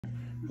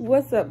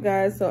What's up,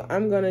 guys? So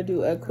I'm gonna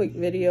do a quick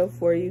video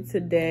for you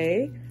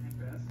today.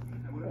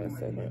 Wait a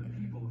second.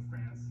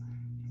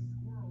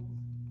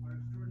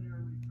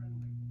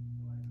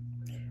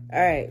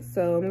 Alright,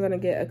 so I'm gonna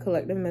get a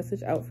collective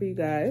message out for you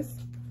guys.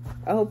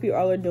 I hope you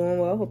all are doing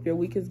well. I hope your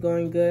week is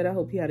going good. I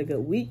hope you had a good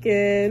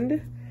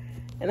weekend.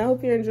 And I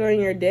hope you're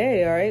enjoying your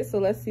day, alright? So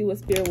let's see what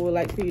Spirit would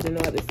like for you to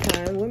know at this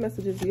time. What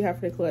messages do you have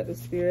for the collective,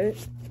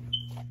 Spirit?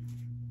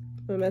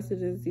 What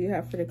messages do you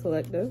have for the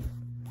collective?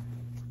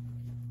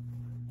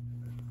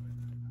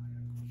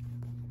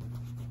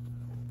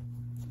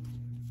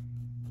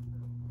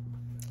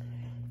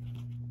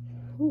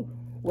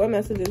 What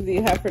messages do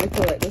you have for the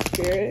collective,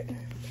 Spirit?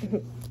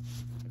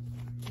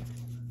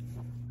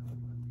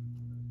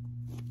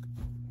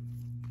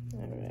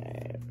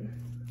 Alright.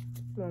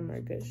 One more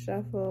good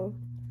shuffle.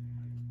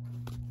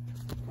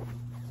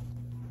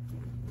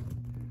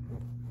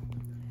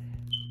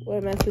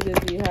 What messages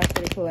do you have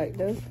for the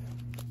collective?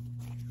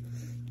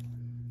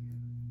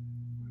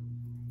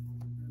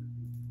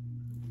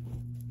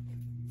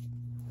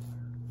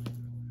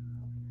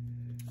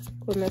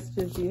 What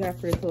messages do you have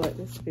for the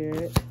collective,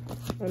 Spirit?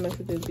 What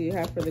messages do you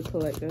have for the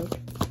collective?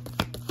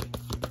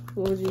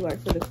 What would you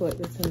like for the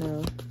collective to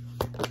know?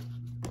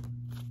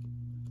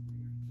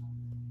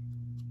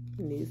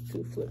 And these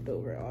two flipped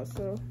over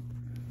also.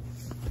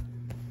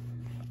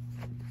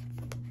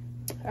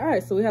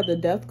 Alright, so we have the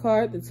Death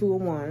card, the Two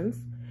of Wands.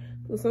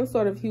 So some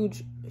sort of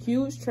huge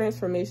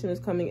transformation is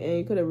coming in.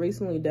 You could have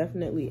recently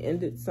definitely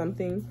ended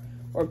something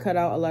or cut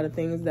out a lot of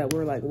things that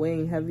were like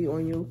weighing heavy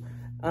on you.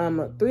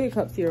 Three of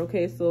Cups here,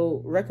 okay?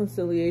 So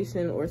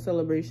reconciliation or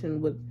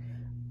celebration with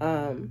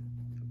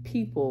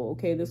people,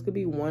 okay? This could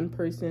be one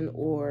person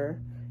or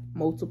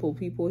multiple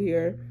people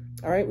here.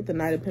 All right, with the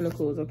Knight of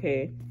Pentacles,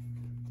 okay?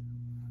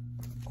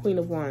 Queen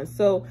of Wands.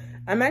 So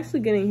I'm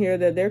actually getting here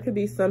that there could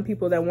be some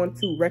people that want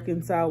to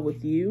reconcile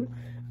with you.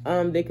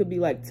 They could be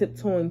like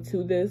tiptoeing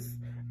to this,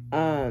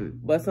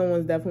 but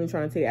someone's definitely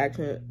trying to take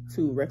action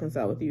to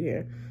reconcile with you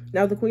here.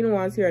 Now, the Queen of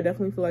Wands here, I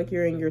definitely feel like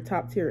you're in your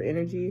top tier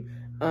energy.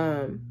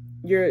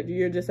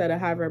 You're just at a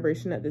high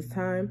vibration at this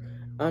time.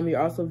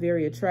 You're also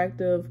very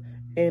attractive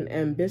and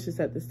ambitious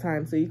at this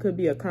time. So you could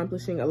be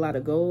accomplishing a lot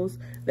of goals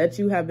that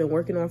you have been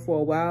working on for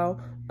a while.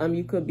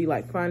 You could be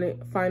like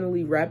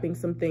finally wrapping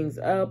some things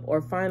up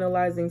or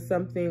finalizing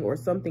something, or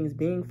something's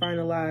being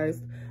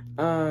finalized.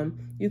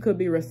 You could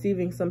be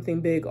receiving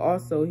something big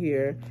also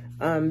here.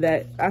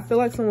 That I feel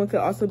like someone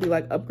could also be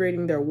like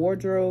upgrading their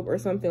wardrobe or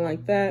something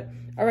like that.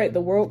 All right,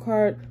 the World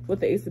card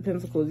with the Ace of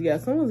Pentacles. Yeah,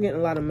 someone's getting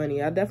a lot of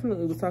money. I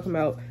definitely was talking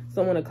about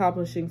someone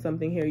accomplishing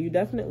something here. You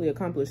definitely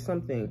accomplished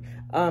something.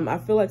 I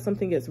feel like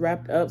something gets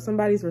wrapped up.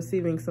 Somebody's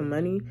receiving some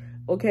money,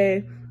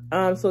 okay?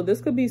 So this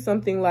could be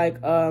something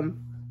like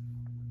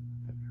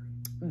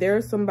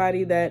there's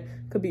somebody that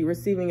could be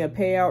receiving a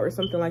payout or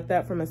something like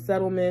that from a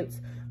settlement.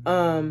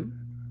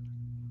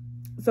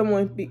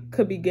 Someone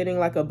could be getting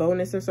like a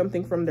bonus or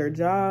something from their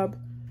job.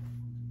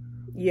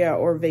 Yeah,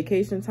 or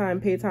vacation time,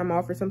 paid time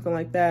off or something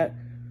like that.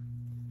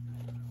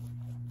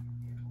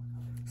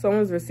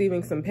 Someone's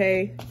receiving some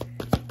pay.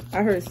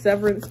 I heard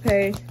severance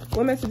pay.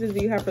 What messages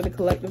do you have for the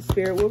collective,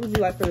 Spirit? What would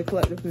you like for the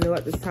collective to know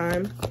at this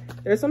time?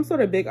 There's some sort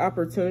of big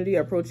opportunity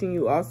approaching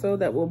you also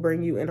that will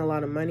bring you in a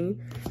lot of money.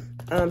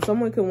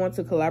 Someone could want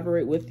to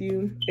collaborate with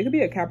you. It could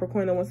be a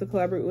Capricorn that wants to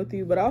collaborate with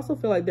you, but I also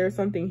feel like there's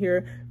something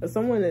here that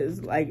someone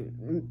is like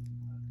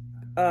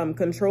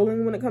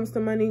controlling when it comes to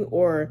money,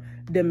 or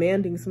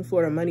demanding some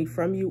sort of money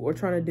from you, or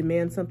trying to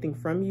demand something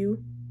from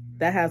you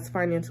that has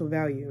financial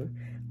value.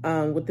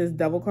 With this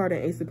Devil card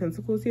and Ace of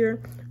Pentacles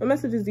here, what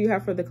messages do you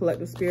have for the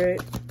collective,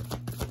 Spirit?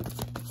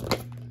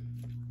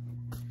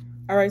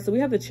 All right, so we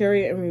have the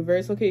Chariot in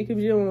reverse. Okay, you could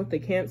be dealing with the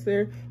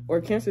Cancer,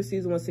 or Cancer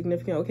season was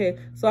significant. Okay,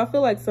 so I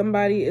feel like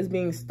somebody is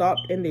being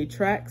stopped in their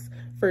tracks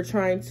for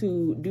trying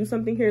to do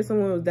something here.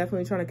 Someone was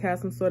definitely trying to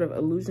cast some sort of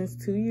illusions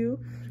to you,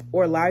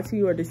 or lie to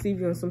you, or deceive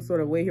you in some sort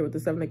of way here with the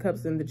Seven of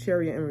Cups and the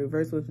Chariot in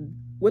reverse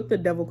with the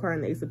Devil card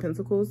and the Ace of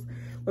Pentacles.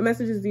 What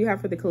messages do you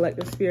have for the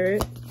collective,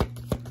 Spirit?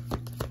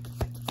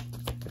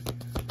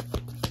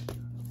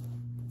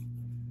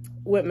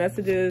 What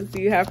messages do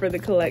you have for the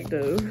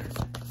collective?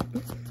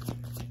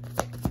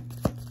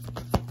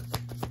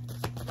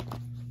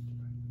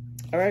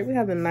 All right, we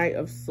have the Knight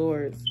of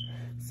Swords.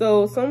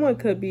 So someone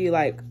could be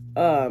like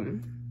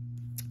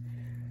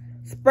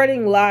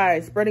spreading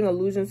lies, spreading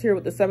illusions here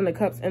with the Seven of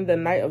Cups and the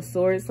Knight of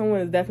Swords.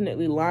 Someone is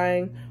definitely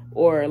lying,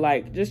 or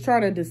like just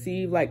trying to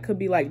deceive. Like, could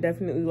be like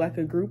definitely like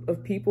a group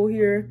of people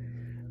here.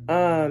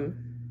 Yeah,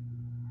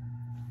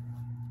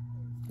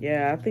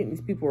 I think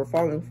these people are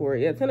falling for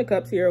it. Yeah, Ten of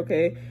Cups here,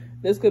 okay.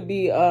 This could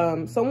be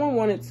someone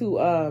wanted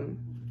someone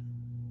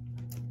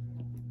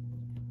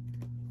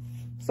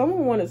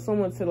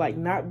to like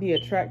not be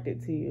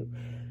attracted to you.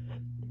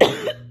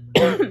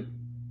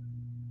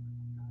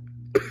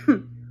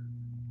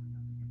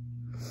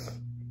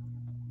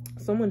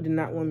 Someone did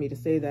not want me to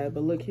say that,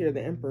 but look here,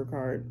 the Emperor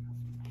card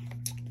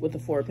with the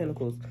Four of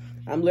Pentacles.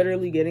 I'm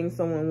literally getting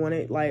someone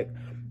wanted like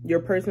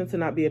your person to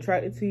not be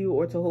attracted to you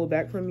or to hold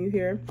back from you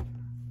here.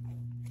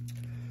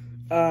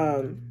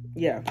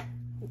 Yeah,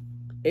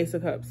 Ace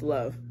of Cups,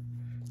 love.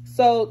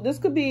 So this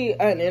could be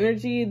an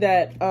energy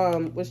that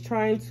was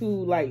trying to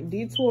like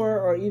detour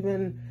or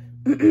even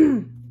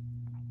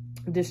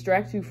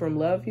distract you from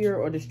love here,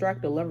 or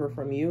distract the lover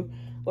from you.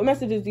 What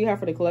messages do you have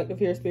for the collective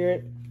here,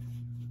 Spirit?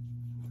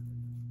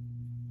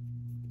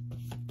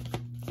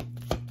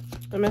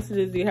 What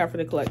messages do you have for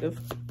the collective?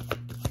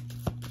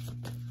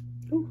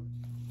 Ooh.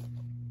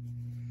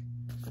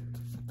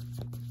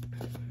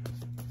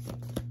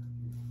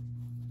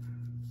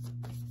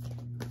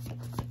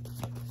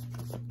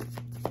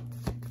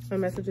 What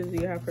messages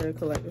do you have for the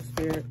collective,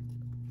 Spirit?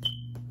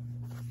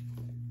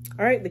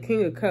 All right, the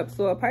King of Cups.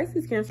 So a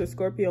Pisces, Cancer,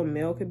 Scorpio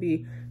male could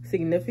be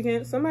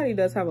significant. Somebody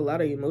does have a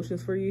lot of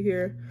emotions for you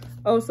here.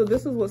 Oh, so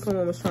this is what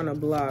someone was trying to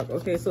block.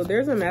 Okay, so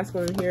there's a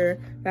masculine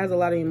here that has a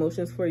lot of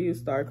emotions for you,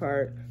 Star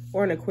card,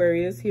 or an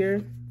Aquarius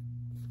here.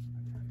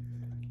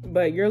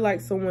 But you're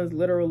like someone's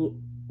literal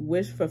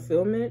wish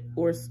fulfillment,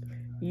 or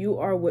you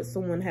are what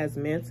someone has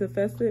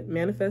manifested.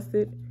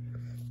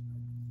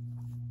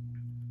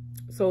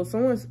 So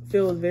someone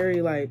feels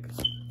very like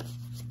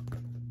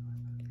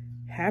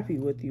happy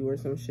with you or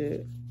some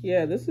shit.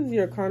 Yeah, this is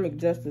your karmic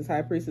justice,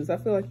 High Priestess. I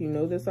feel like you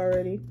know this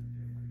already,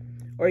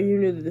 or you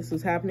knew that this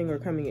was happening or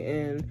coming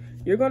in.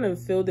 You're going to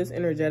feel this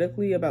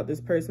energetically about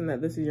this person,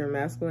 that this is your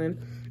masculine.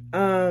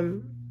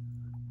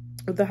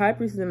 With the High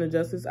Priestess and the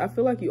Justice, I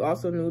feel like you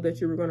also knew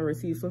that you were going to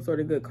receive some sort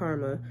of good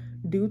karma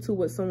due to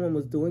what someone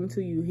was doing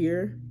to you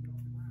here.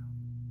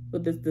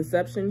 With this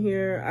deception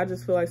here, I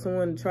just feel like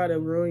someone tried to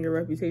ruin your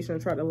reputation or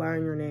tried to lie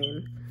on your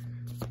name.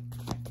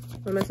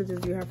 What messages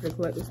do you have for the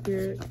collective,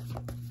 Spirit?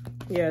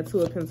 Yeah,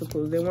 Two of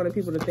Pentacles. They wanted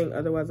people to think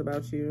otherwise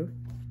about you,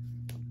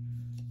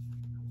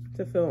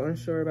 to feel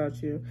unsure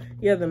about you.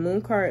 Yeah, the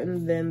Moon card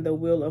and then the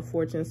Wheel of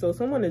Fortune. So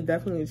someone is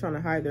definitely trying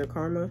to hide their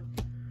karma.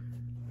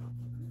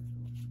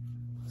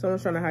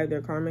 Someone's trying to hide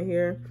their karma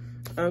here.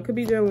 Could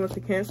be dealing with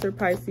a Cancer,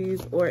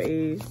 Pisces, or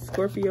a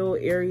Scorpio,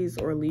 Aries,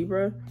 or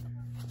Libra.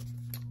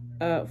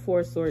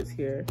 Four of Swords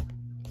here.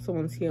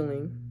 Someone's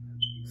healing.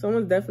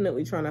 Someone's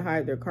definitely trying to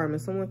hide their karma.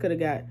 Someone could have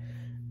got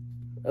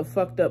a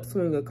fucked up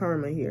swing of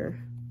karma here.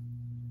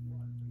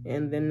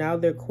 And then now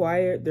they're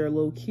quiet, they're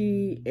low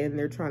key, and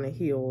they're trying to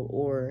heal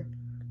or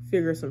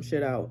figure some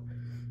shit out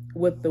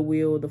with the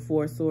Wheel, the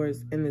Four of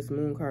Swords, and this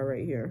Moon card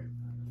right here.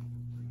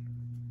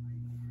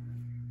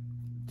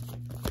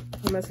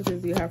 What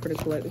messages do you have for the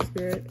collective,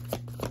 Spirit?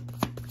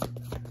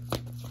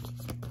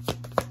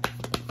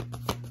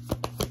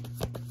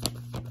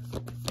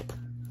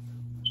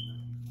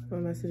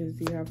 What messages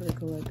do you have for the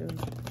collective?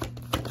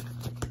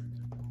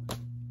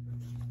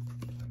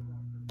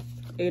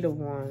 Eight of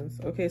Wands.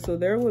 Okay, so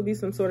there would be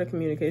some sort of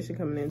communication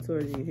coming in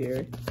towards you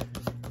here.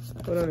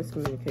 What on this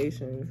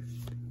communication?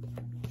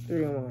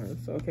 Three of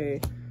Wands.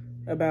 Okay,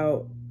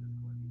 about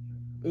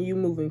you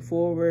moving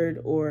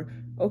forward, or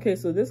okay,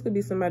 so this could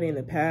be somebody in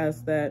the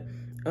past that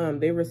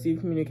they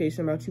received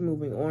communication about you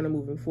moving on or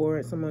moving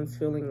forward. Someone's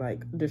feeling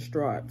like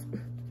distraught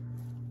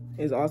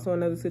is also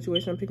another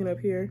situation I'm picking up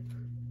here.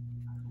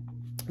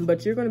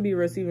 But you're going to be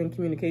receiving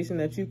communication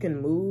that you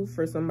can move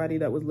for somebody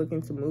that was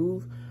looking to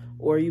move,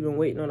 or you've been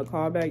waiting on a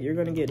callback. You're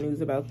going to get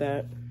news about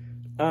that.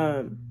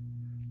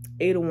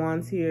 Eight of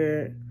Wands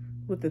here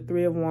with the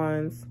Three of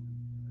Wands.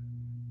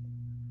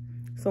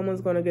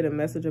 Someone's going to get a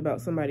message about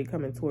somebody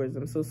coming towards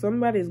them. So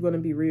somebody's going to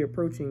be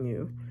reapproaching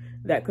you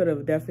that could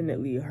have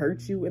definitely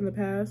hurt you in the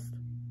past.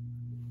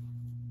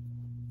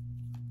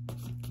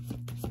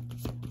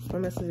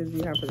 What messages do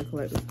you have for the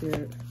collective,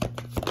 Spirit?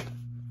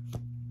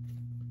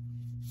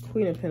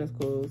 Queen of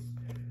Pentacles.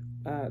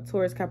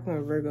 Taurus,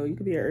 Capricorn, Virgo. You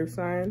could be an earth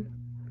sign.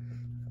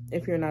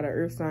 If you're not an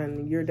earth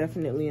sign, you're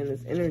definitely in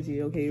this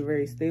energy. Okay, you're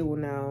very stable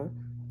now.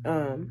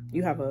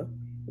 You have a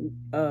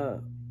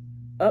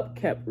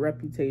upkept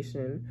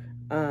reputation.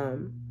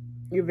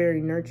 You're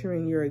very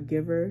nurturing. You're a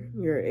giver.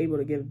 You're able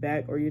to give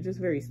back, or you're just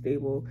very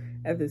stable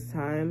at this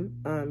time.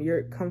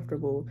 You're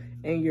comfortable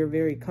and you're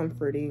very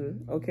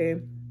comforting. Okay,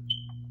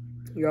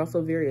 you're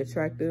also very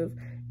attractive,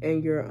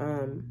 and you're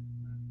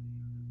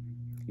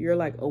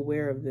like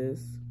aware of this.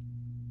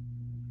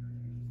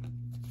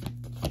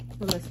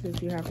 What messages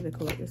do you have for the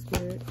collective,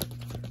 Spirit?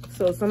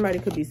 So somebody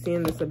could be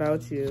seeing this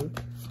about you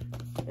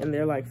and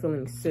they're like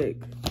feeling sick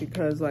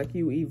because like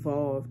you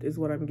evolved is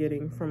what I'm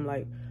getting from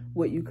like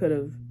what you could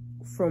have,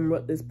 from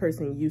what this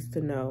person used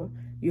to know.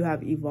 You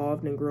have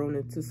evolved and grown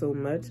into so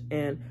much.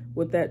 And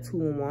with that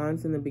Two of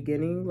Wands in the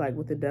beginning, like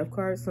with the Death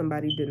card,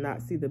 somebody did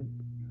not see they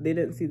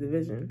didn't see the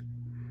vision.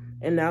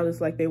 And now it's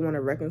like they want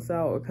to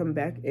reconcile or come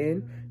back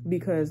in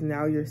because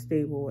now you're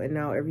stable and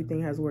now everything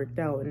has worked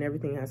out and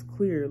everything has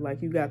cleared.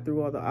 Like you got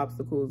through all the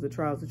obstacles, the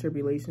trials, the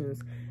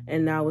tribulations,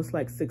 and now it's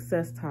like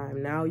success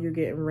time. Now you're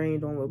getting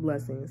rained on with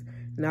blessings.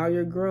 Now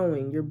you're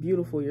growing, you're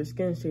beautiful, your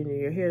skin's changing,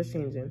 your hair's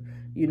changing.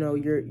 You know,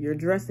 you're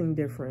dressing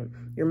different.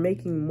 You're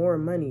making more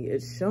money.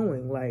 It's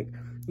showing, like,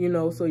 you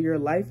know, so your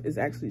life is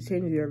actually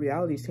changing, your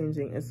reality is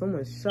changing, and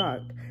someone's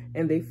shocked.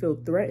 and they feel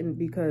threatened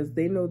because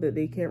they know that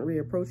they can't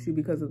reapproach you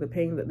because of the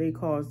pain that they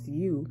caused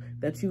you,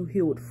 that you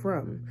healed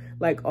from.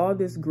 Like, all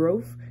this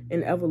growth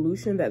and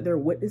evolution that they're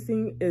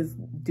witnessing is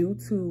due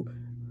to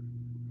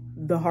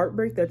the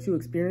heartbreak that you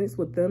experienced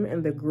with them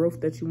and the growth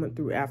that you went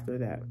through after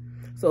that.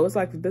 So it's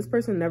like, if this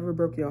person never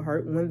broke your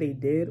heart when they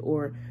did,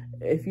 or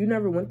if you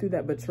never went through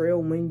that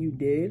betrayal when you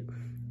did,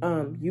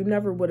 you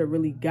never would have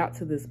really got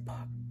to this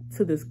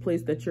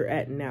place that you're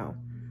at now.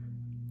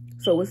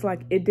 So it's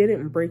like, it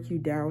didn't break you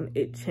down.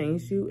 It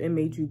changed you. It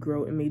made you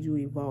grow. It made you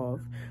evolve.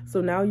 So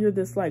now you're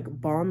this like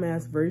bomb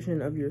ass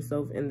version of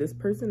yourself, and this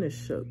person is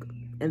shook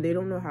and they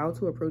don't know how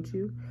to approach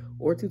you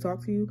or to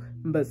talk to you,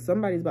 but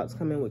somebody's about to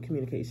come in with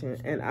communication.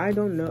 And I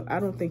don't know, I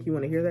don't think you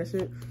want to hear that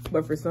shit,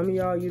 but for some of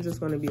y'all, you're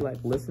just going to be like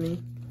listening.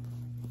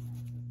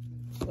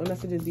 What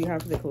messages do you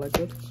have for the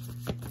collective?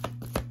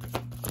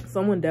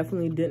 Someone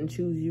definitely didn't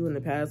choose you in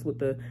the past with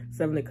the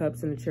 7 of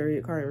Cups and the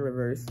Chariot card in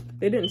reverse.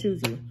 They didn't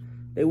choose you.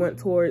 They went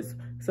towards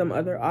some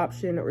other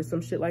option or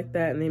some shit like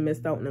that, and they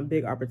missed out on a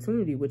big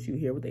opportunity with you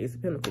here with the Ace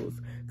of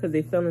Pentacles, because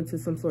they fell into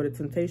some sort of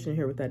temptation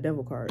here with that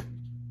Devil card.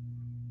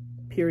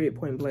 Period,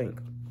 point blank.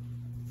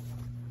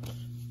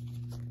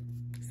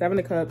 7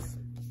 of Cups,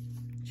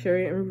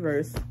 Chariot in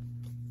reverse,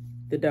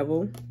 the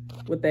Devil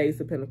with the Ace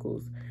of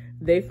Pentacles.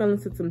 They fell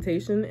into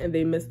temptation and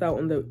they missed out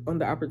on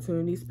the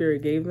opportunity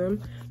Spirit gave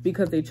them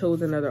because they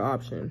chose another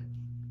option.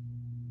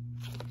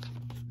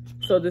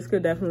 So this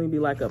could definitely be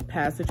like a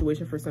past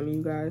situation for some of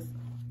you guys.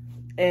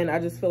 And I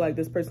just feel like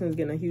this person is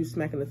getting a huge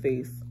smack in the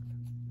face.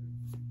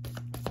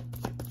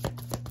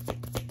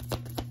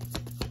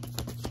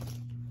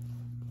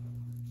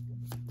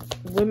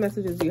 What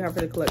messages do you have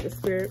for the collective,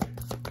 Spirit?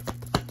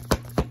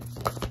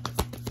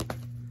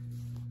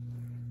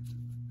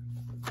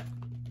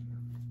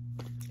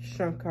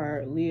 Strength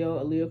card,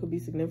 Leo. A Leo could be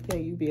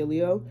significant. You could be a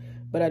Leo.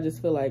 But I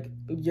just feel like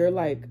you're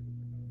like,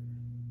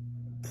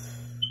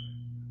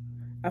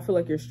 I feel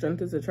like your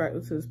strength is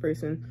attractive to this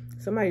person.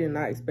 Somebody did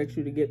not expect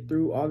you to get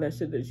through all that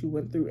shit that you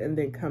went through and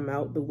then come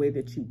out the way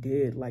that you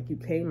did. Like, you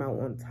came out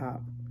on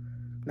top.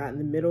 Not in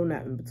the middle,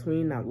 not in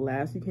between, not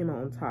last. You came out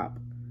on top.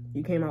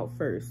 You came out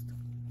first.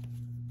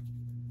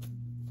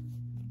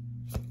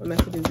 What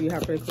messages do you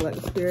have for the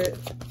collective, Spirit?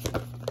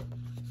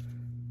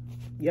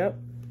 Yep.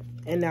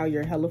 And now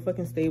you're hella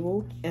fucking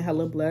stable and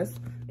hella blessed.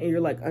 And you're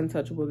like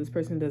untouchable. This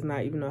person does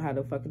not even know how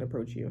to fucking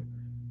approach you.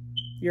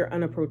 You're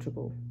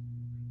unapproachable.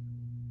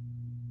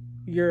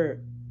 You're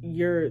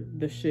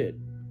the shit.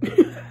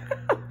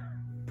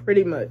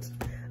 Pretty much.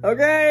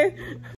 Okay?